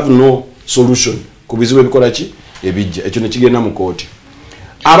 you have no solution ku bizibu ebikola ki ebijja. Ekyo ne kigenda mu kooti.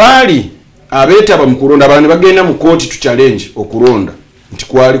 Abaali abeetaba mu kulonda abantu bagenda mu kooti tu challenge okulonda nti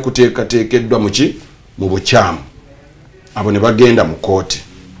kwali kuteekateekeddwa muki mu bukyamu. Abo ne bagenda mu kooti.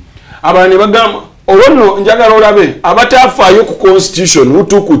 Abantu ne bagamba olwono njagala olabe abatafaayo ku constitution who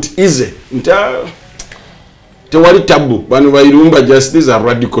took it easy nta tewali tabu. Bano bayirumba just these are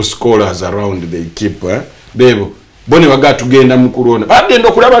radical scholars around they keep bebo bone baga tugenda mu kulonda bagenda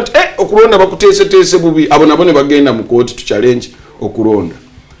okulaba nti okulonda bakuteeseteese bubi. Abo nabo ne bagenda mu kooti tu challenge okulonda.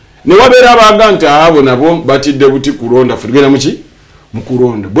 Ne wabeera abaga nti abo nabo batidde buti kulonda fugenda muki mu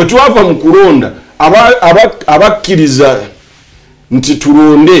kulonda. Bwe twava mu kulonda abakkiriza nti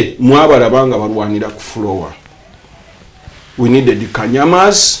tulonde mwabalabanga balwanira ku floor. We needed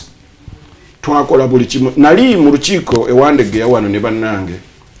kanyamas. Twakola buli kimu. Nali mu lukiiko ewandege yawano ne bannange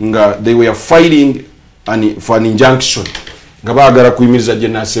nga they were fighting for an injunction nga baagala kuyimiriza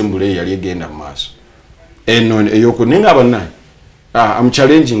General Assembly yali egenda mu maaso eno eyoko nenga abanna I'm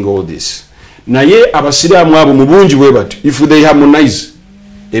challenging all this naye abasiraamu abo mu bungi bwe bati if they harmonize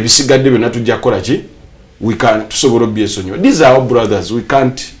ebisigadde byonna tujja kukola ki we can tusobola obyesonyiwa. These are our brothers, we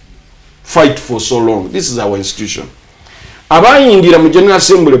can't fight for so long. This is our institution. Abayingira mu General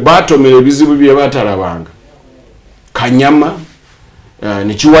Assembly batomera ebizibu bye batalabanga kanyama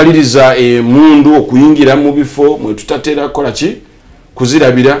nikiwaliriza mundu okuyingira mu bifo mwe tutatera kola ki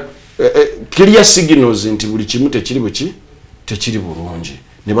kuzirabira clear signals nti buli kimu tekiri bulungi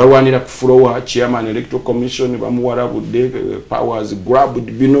ne balwanira ku floor chairman electoral commission bamuwarabudde powers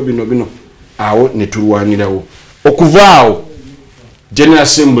grabbed bino awo ne tulwanirawo okuvaawo General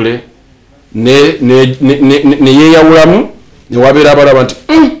Assembly ne yeyawulamu ne wabeera abalaba nti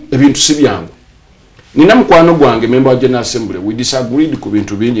ebintu si byangu. Nina mukwano gwange member wa General Assembly we disagreed ku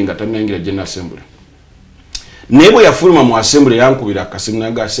bintu bingi nga tanangira General Assembly nebo yafuluma mu Assembly yankubira akasimu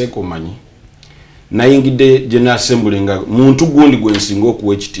naga seko manyi nayingidde General Assembly nga muntu gundi gwensinga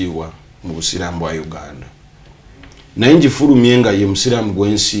okuwa ekitiibwa mu busiraamu bwa Uganda naye njifulumye nga ye musiraamu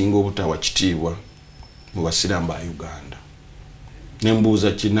gwensinga obutawa kitiibwa mu basiraamu ba Uganda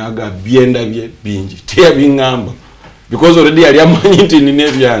nembuuza kinaga byenda bye bingi teyabingamba because already yali amanyi nti nina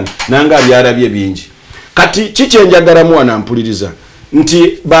ebyange nanga byarabye bingi kati kikyenjagalamu wanampuliriza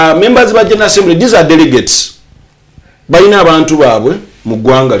nti ba members ba General Assembly these are delegates bayina abantu baabwe mu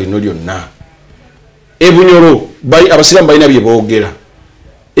ggwanga lino lyonna ebunyoro abasiraamu bayina bye boogera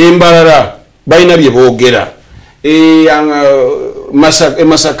embalala bayina bye boogera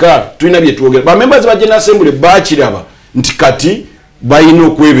masaka tulina bye twogera ba members ba General Assembly bakiraba nti kati bayina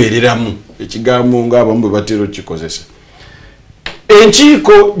okwebereramu ekigambo ng'abamu bwe batera okikozesa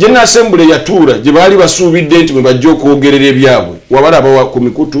enkiiko General Assembly yatuula gye baali basuubidde nti bwe bajja okwogerera ebyabwe wabalaba ku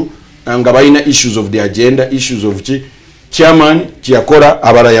mikutu nga bayina issues of the agenda issues of chairman kiyakola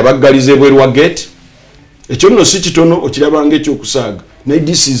abalala yabaggaliza ebweru wa gate ekyo nno si kitono okirabanga ekyokusaaga naye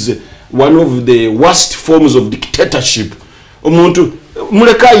this is one of the worst forms of dictatorship omuntu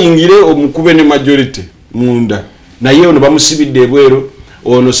muleka ayingire omukube ne majority munda naye ono bamusibidde ebweru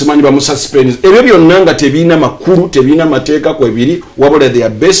ono simanyi bamususpend ebyo byonna nga tebiina makulu tebiina mateeka kwebiri wabula they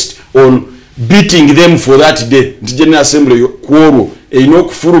are based on beating them for that day nti General Assembly kwolwo erina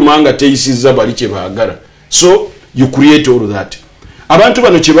okufuluma nga teyisizza bali kye baagala so you create all that abantu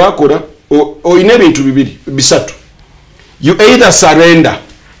bano kye baakola oyina ebintu bisatu you either surrender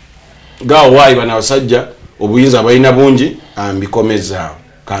gawo waayi bano abasajja obuyinza abalina bungi ambikomezaawo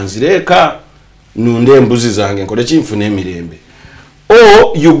kanzireeka nunde embuzi zange nkole kinfuna emirembe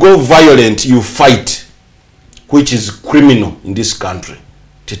or you go violent you fight which is criminal in this country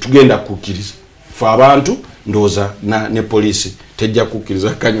tetugenda kukiriza fa abantu ndoza ne polisi tejja kukiriza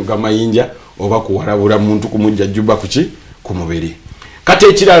kanyuga mayinja oba kuwarabula muntu kumujja juba kuki kumubiri kati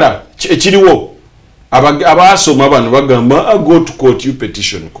ekirala ekiriwo abasoma bano bagamba go to court you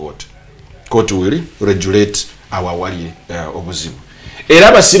petition court will regulate our wali obuzibu era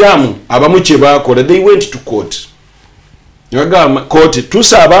abasiraamu abamu kye bakola they went to court yagamba court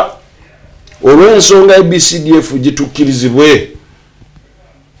tusaba olw'ensonga ABCDF gitukkirizibwe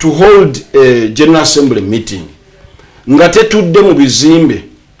to hold a General Assembly meeting nga tetudde mu bizimbe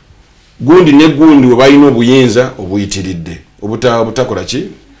gundi ne gundi we balina obuyinza obuyitiridde obutakola ki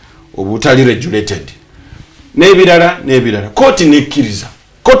obutali regulated n'ebirala court nekkiriza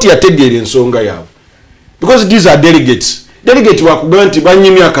court yategeera ensonga yaabwe because these are delegate wakugamba nti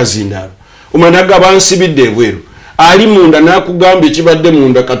banyimya akazindaalo omanaga bansibidde ebweru ali munda nakugamba ekibadde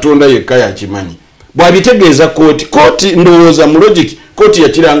munda Katonda yekka yakimanyi bwabitegeeza court ndowooza mu logic court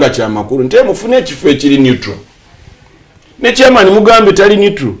yakiranga kyamakulu nti mufune ekifo ekiri neutral ne chairman mugambe tali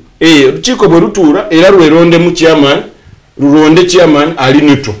neutral olukiiko bwe lutuula era lweronde mu chairman lulonde chairman ali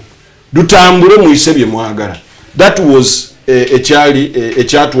neutral dutambule muyise bye mwagala that was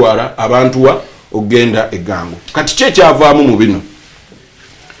ekyatwala abantu wa ogenda egango kati kye kyavaamu mu bino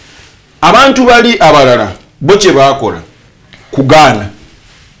abantu bali abalala bo kye baakola kugaana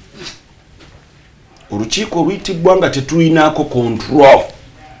olukiiko oluyitibwa nga tetulinaako control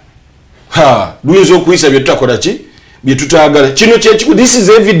luyinza okuyisa bye tutakola ki bye tutaagala kino kyekiku this is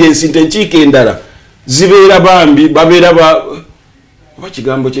evidence nti enkiiko endala zibeera bambi babeera oba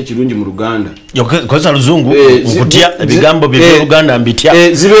kigambo kyekirungi mu Luganda kozesa luzungu okutya ebigambo by'Oluganda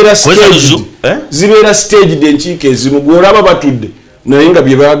mbitya zibeera staged enkiiko ezimu gwolaba batudde naye nga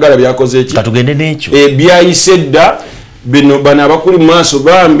bye baagala byakoze eki katugende n'ekyo byayise dda bino bano abakuli mu maaso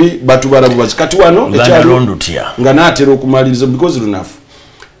bambi batubala bubazi kati wano nga naatera okumaliriza because lunafu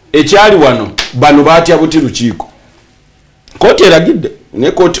ekyali wano bano baatya buti lukiiko kooti eragidde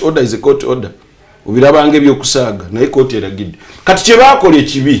ne court order is a court order obirabanga ebyokusaaga naye kooti eragidde kati kye baakola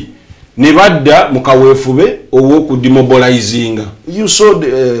ekibi ne badda mu kaweefube ow'okudemobilizinga. You saw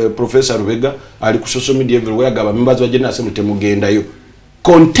Professor Rubega ali ku social media everywhere agamba members ba General Assembly temugendayo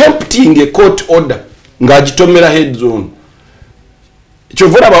contempting a court order ng'agitomera head zone.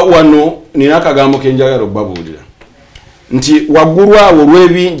 Kyovula ba wano nina akagambo kenjagala okubabuulira nti waggulu awo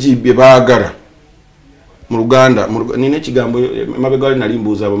olw'ebingi bye baagala mu Luganda nina ekigambo mabega wali nali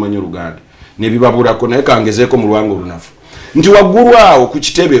mbuuza abamanyi Oluganda ne bibabulako naye kangezeeko mu lwango olunafu nti waggulu awo ku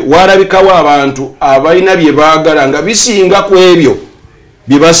kitebe walabikawo abantu abalina bye baagala nga bisinga ku ebyo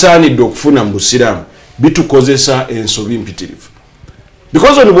bye basaanidde okufuna mu busiraamu bitukozesa ensobi mpitirivu.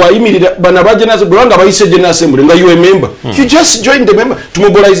 Because when we immediately banaba General Ggwanga bayise General Assembly nga you a member you just join the member to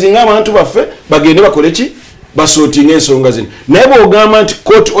mobilizing abantu baffe bagende bakole ki basorting ensonga zino naye bw'ogamba nti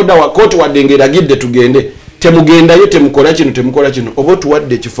court order wa court wadde eragidde tugende temugendayo temukola kino oba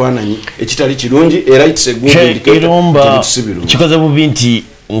tuwadde ekifaananyi ekitali kirungi era it's a good indicator kikoze bubi nti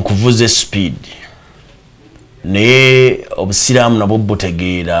nkuvuze speed naye obusiraamu nabwo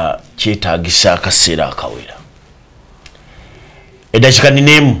butegeera kyetaagisa akaseera akawera. Edakika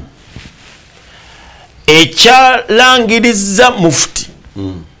ninemu ekyalangiriza mufti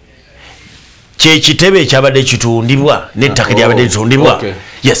kyekitebe ekyabadde kitundibwa n'ettaka lyabadde litundibwa.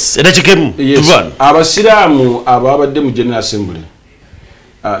 Yes, edakikemu abasiraamu ababadde mu General Assembly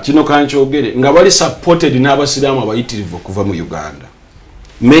kino kankyogere nga bali supported n'abasiraamu abayitirivu okuva mu Uganda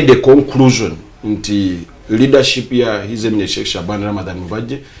made a conclusion nti leadership ya His Eminence Sheikh Shaban Ramadan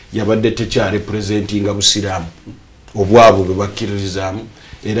Mubajje yabadde tekya representinga busiraamu obwabo bwe bakkiririzaamu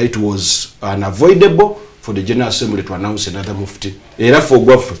era it was unavoidable for the General Assembly to announce another mufti era for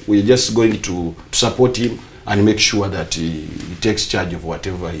gwaffe we are just going to support him and make sure that he takes charge of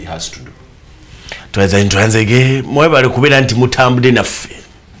whatever he has to do. Tuanzege mwebale kubeera nti mutambudde naffe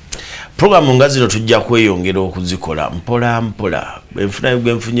programu nga zino tujja kweyongera okuzikola mpola mpola bwenfuna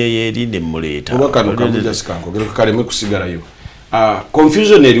gwenfunye yeri ne muleeta oba kano kamuja sikanko kaleme kusigalayo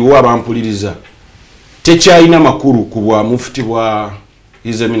confusion eriwo abampuliriza tekyalina makulu ku bwa mufti bwa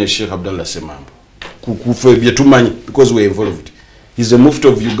His Eminence Sheikh Abdallah Semambo kufe bye tumanyi because we are involved. He's a mufti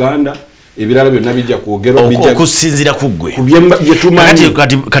of Uganda ebirala byonna bijja kwogerwa bijja okusinzira kuggwe ku bye tumanyi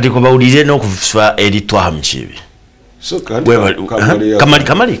kati ko bawulire n'okufa eri twaha mukibi so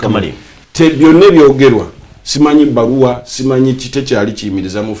kamali te byonna byogerwa simanyi baruwa simanyi kite kyali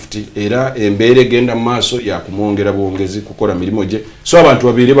kiyimiriza mufti era embeere genda mu maaso ya kumwongera bwongezi kukola mirimo gye so abantu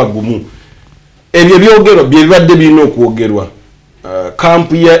babeere bagumu ebyo byogerwa bye bibadde birina okwogerwa.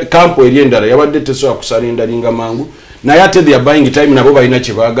 Kampu eri endala yabadde tesobola kusalindalinga mangu naye ate they are buying time nabo balina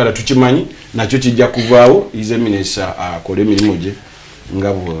kye baagala tukimanyi nakyo kijja kuvaawo His Eminence akole emirimu gye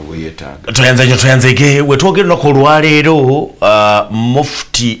nga bwe yeetaaga. Toyanzege we twogera olunaku olwaleero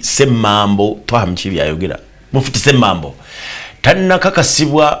mufti Semambo twamukibi ayogera mufti Semambo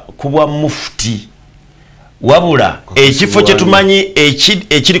tannakakasibwa ku bwa mufti wabula ekifo kye tumanyi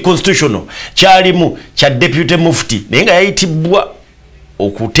ekiri constitutional kyalimu kya deputy mufti naye nga yayitibwa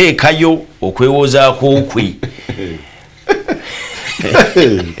okuteekayo okwewozaako kwe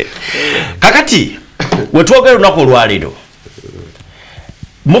kakati wetwogera olunaku olwaleero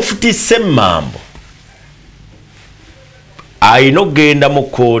mufti Semambo ayina okugenda mu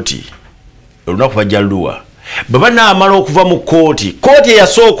kooti olunaku bajjaluwa bwe banaamala okuva mu kooti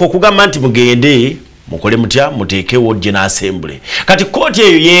eyasooka okugamba nti mugende mukole mutya muteekewo General Assembly kati kooti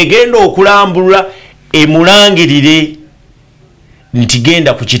eyo yegenda okulambulula emulangirire nti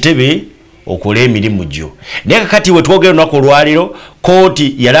genda ku kitebe okola emirimu gyo naye kakati we twogera olunaku olwaleero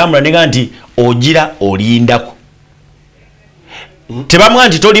kooti yalambula nega nti ogira olindako tebamwa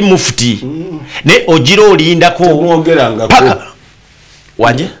nti toli mufti ne ogira olindako paka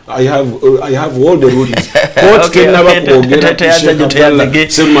wanje I have all the rulings court kenaba kwogera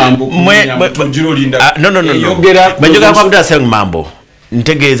Semambo yogera kwa mudda Semambo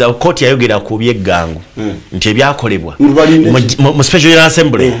ntegeeza kooti yayogera ku byeggangu nti ebyakolebwa mu special General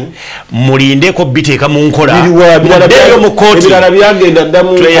Assembly mulindeko biteeka mu nkola muddeyo mu kooti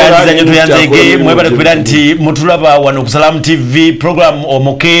tuyanzege mwebale kubira nti mutulaba wano ku Salam TV program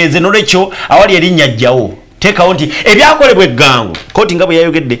Omukeeze nolwekyo awali erinnya jjawo tekawo nti ebyakolebwa eggangu kooti nga bwe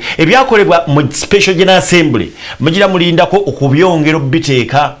yayogedde ebyakolebwa mu special General Assembly mugira mulindako okubyongera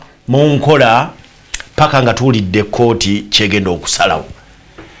biteeka mu nkola paka nga tuwulidde kooti kyegenda okusalawo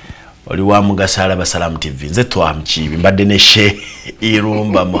oli wa mugasala ba Salam TV nze twamukibi mbadde ne Sheikh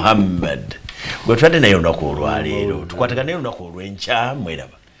Irumba Muhammad gwe twadde naye olunaku olwaleero tukwatagana naye olunaku olw'enkya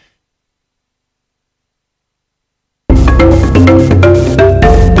mweraba